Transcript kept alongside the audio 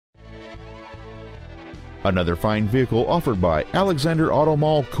Another fine vehicle offered by Alexander Auto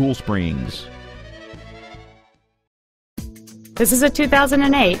Mall, Cool Springs. This is a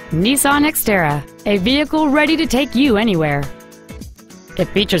 2008 Nissan Xterra, a vehicle ready to take you anywhere. It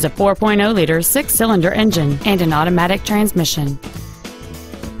features a 4.0-liter 6-cylinder engine and an automatic transmission.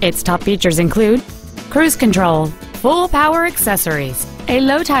 Its top features include cruise control, full power accessories, a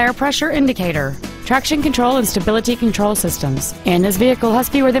low tire pressure indicator, traction control and stability control systems, and this vehicle has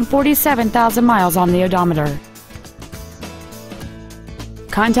fewer than 47,000 miles on the odometer.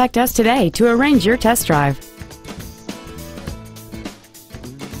 Contact us today to arrange your test drive.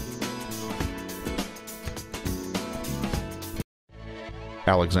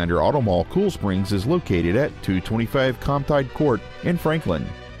 Alexander Auto Mall, Cool Springs is located at 225 Comtide Court in Franklin.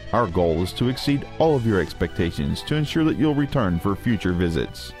 Our goal is to exceed all of your expectations to ensure that you'll return for future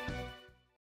visits.